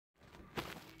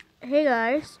Hey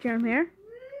guys, Jerem here,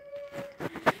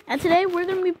 and today we're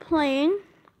going to be playing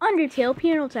Undertale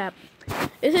Piano Tap.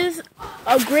 This is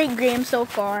a great game so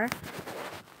far.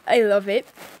 I love it.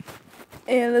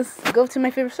 And let's go to my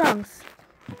favorite songs.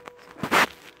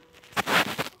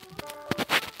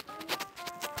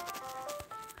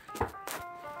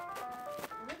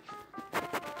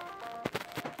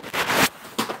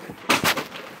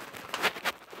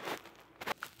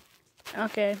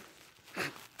 Okay.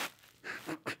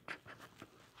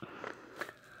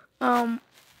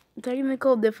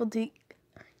 Technical difficulties.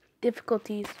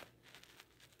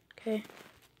 Okay.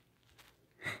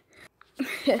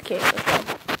 Okay, let's go.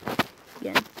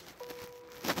 Again.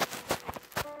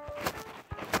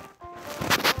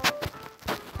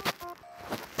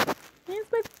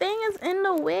 My thing is in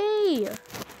the way.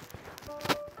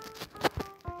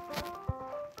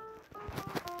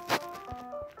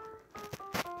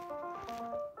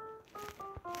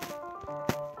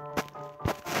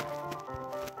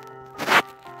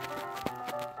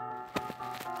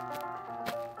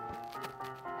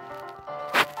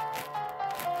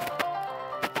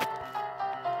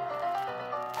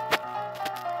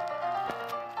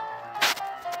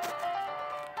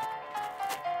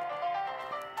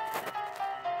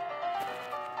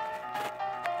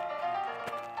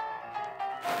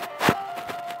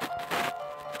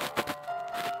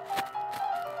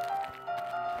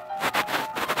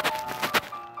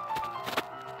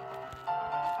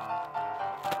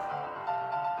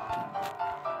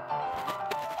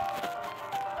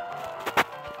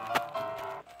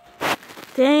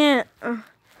 Dang it.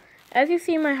 As you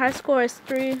see, my high score is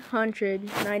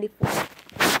 394.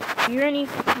 You hear any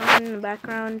sound in the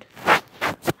background?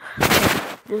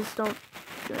 Just don't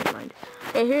mind.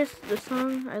 Hey, here's the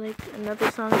song I like. Another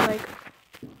song I like.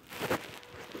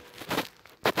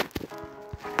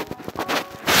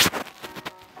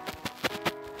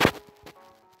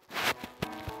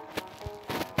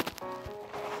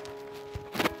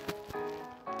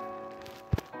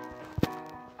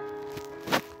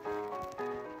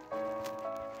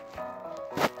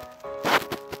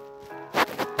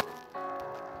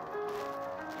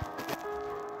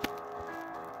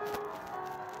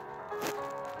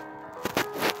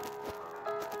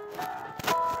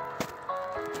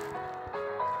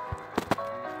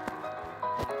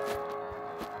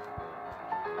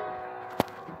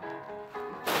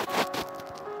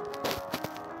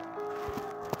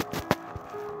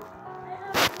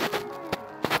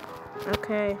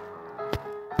 Okay.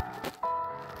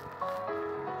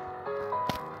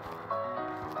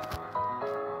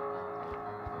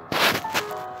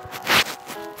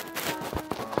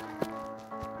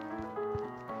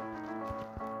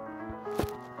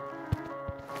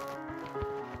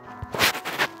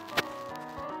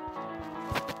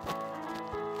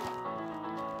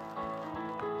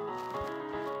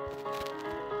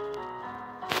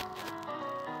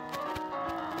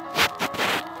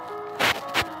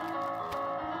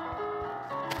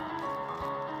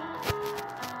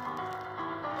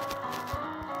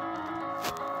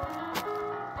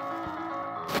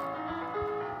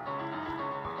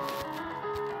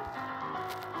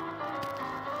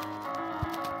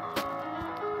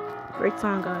 Great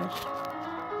song, guys.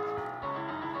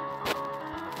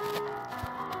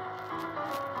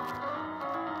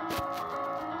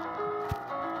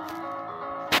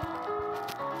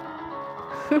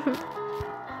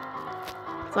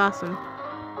 It's awesome.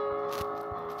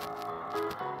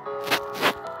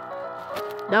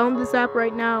 Download this app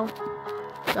right now,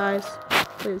 guys.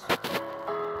 Please.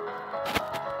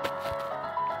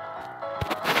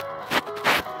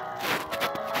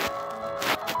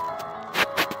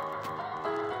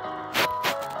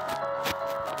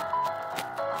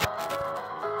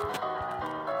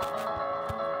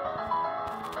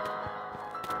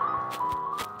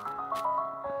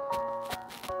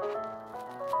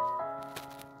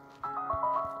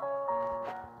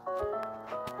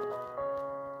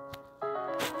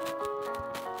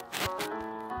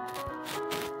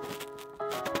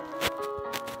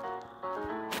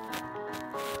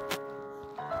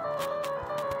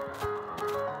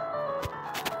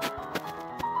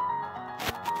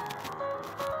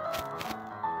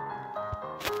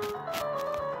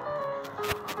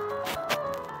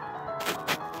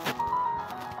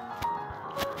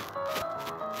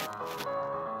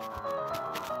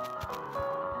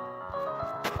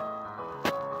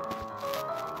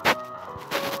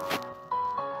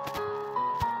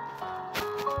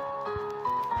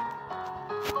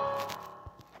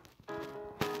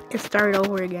 It started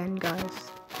over again,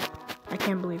 guys. I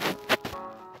can't believe it.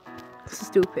 This is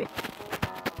stupid.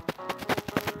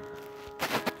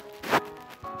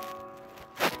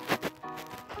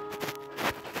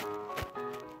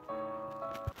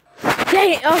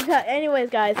 Dang it. Oh god. Anyways,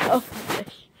 guys. Oh my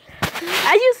gosh.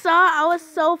 As you saw, I was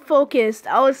so focused.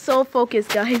 I was so focused,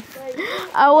 guys.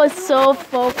 I was so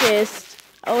focused.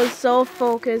 I was so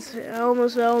focused.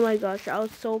 Almost. Oh my gosh. I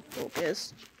was so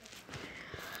focused.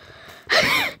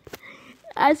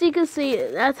 As you can see,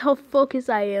 that's how focused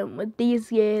I am with these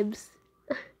games.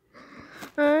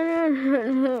 Oh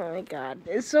my god,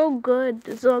 it's so good.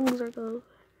 The songs are good.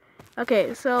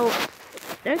 Okay, so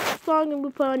next song I'm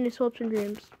gonna put on is Hopes and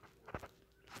Dreams.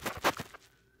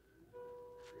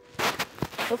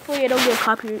 Hopefully I don't get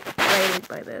copyrighted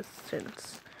by this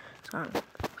song.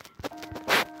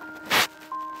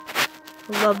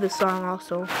 I love this song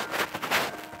also.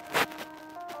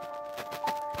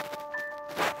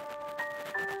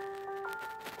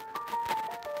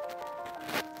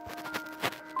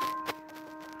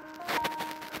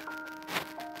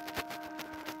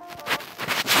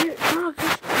 Oh,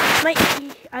 my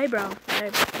eyebrow.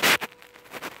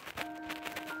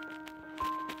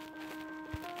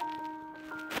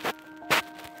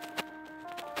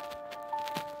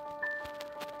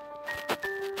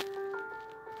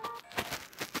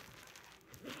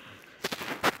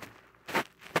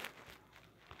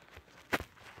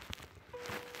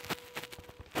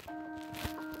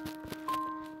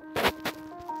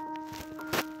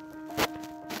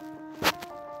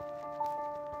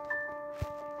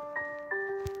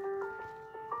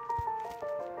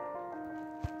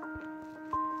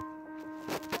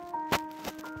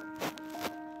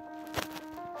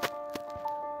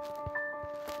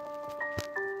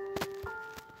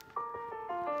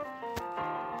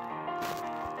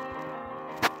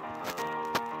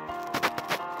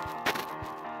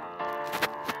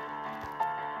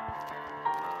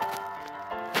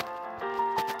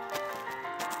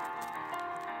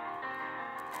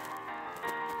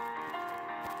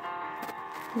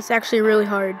 It's actually really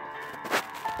hard.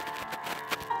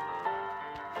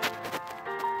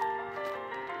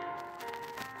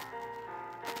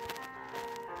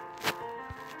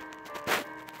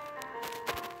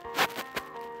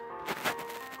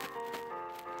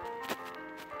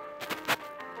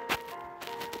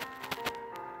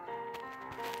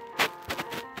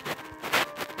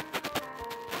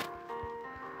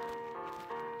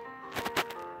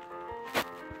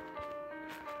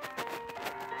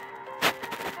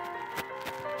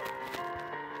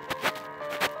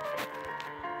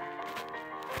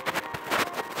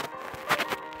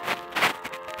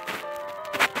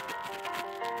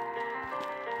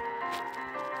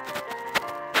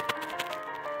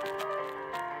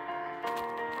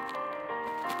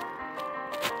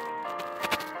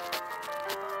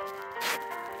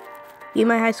 Be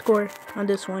my high score on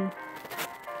this one.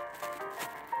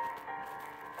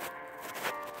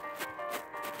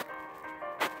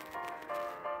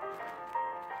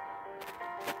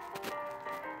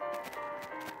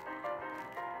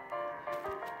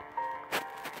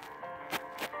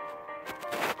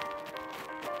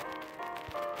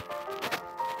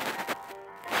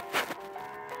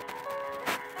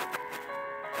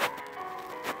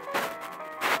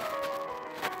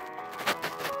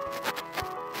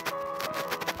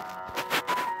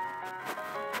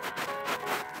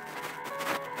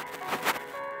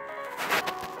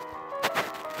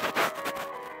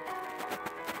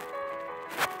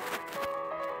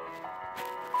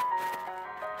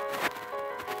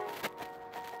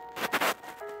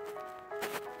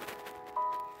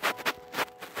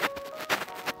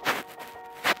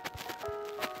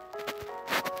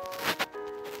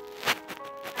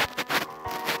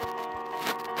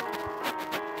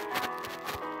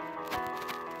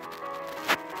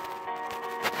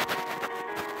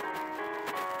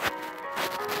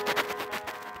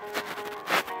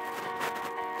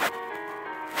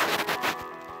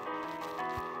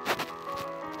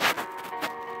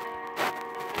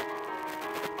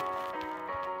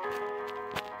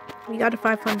 We got a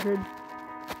 500.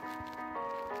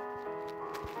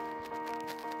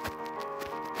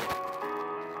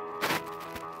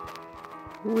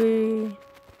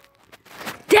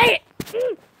 Dang it!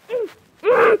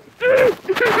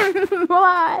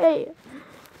 Why?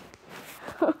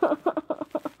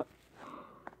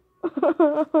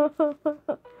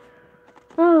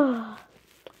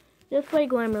 Death by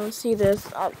Glamour. Let's see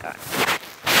this. Oh god.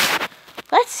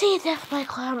 Let's see Death by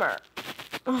Glamour.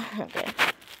 Okay.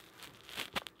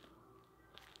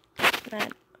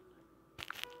 That.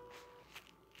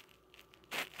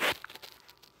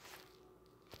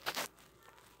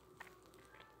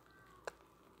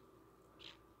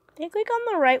 Did I click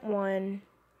on the right one?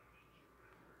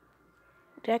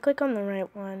 Did I click on the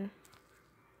right one?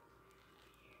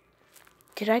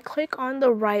 Did I click on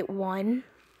the right one?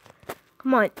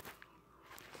 Come on.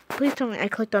 Please tell me I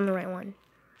clicked on the right one.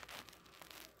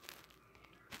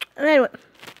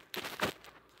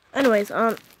 Anyways,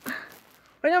 we're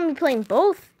gonna be playing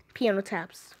both piano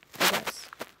taps, I guess.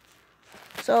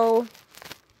 So,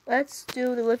 let's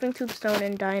do the living tombstone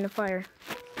and die in a fire.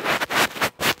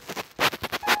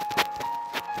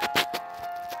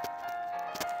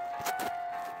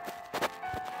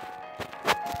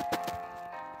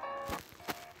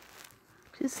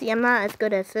 See, I'm not as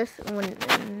good as this one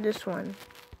and this one.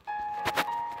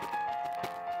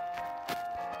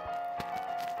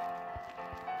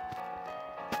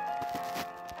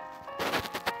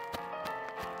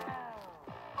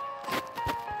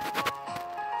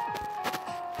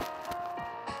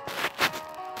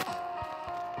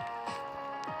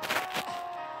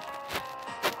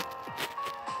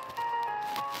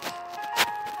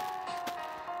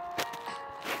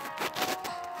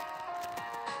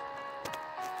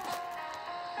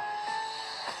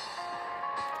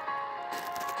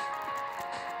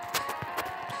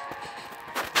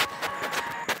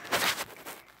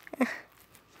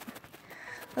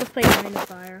 Let's play Line of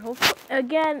Fire.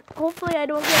 Hopefully I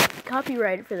don't get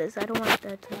copyrighted for this. I don't want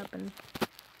that to happen.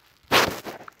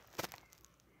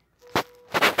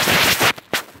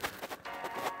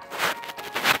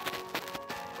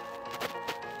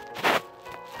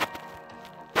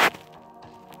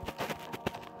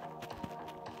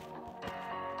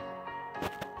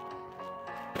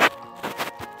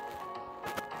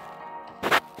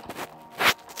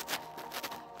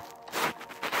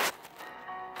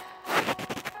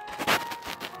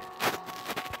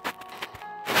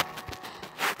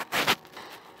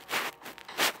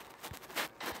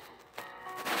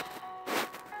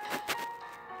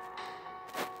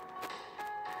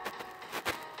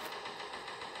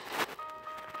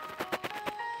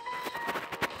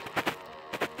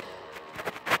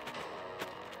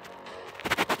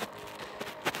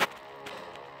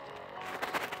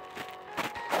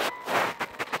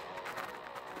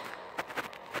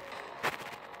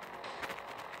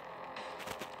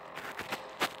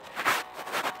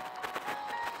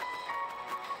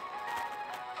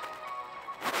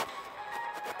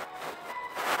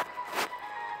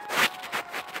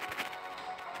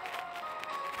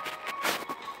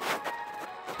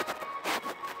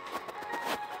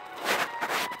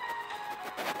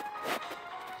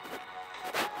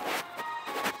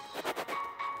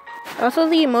 Also,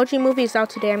 the Emoji Movie is out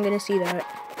today. I'm gonna see that.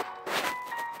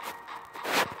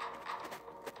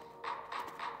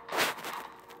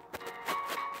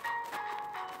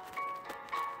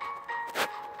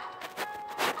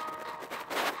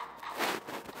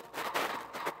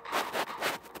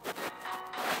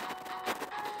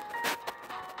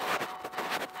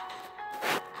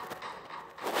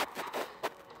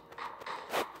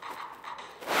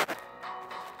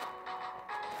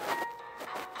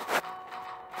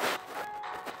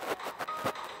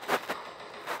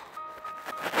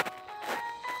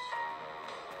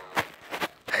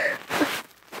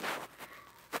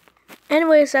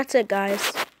 Anyways, that's it,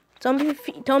 guys. Tell me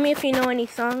if you know any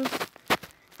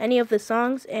of the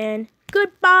songs, and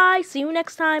goodbye. See you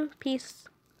next time. Peace.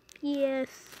 Yes.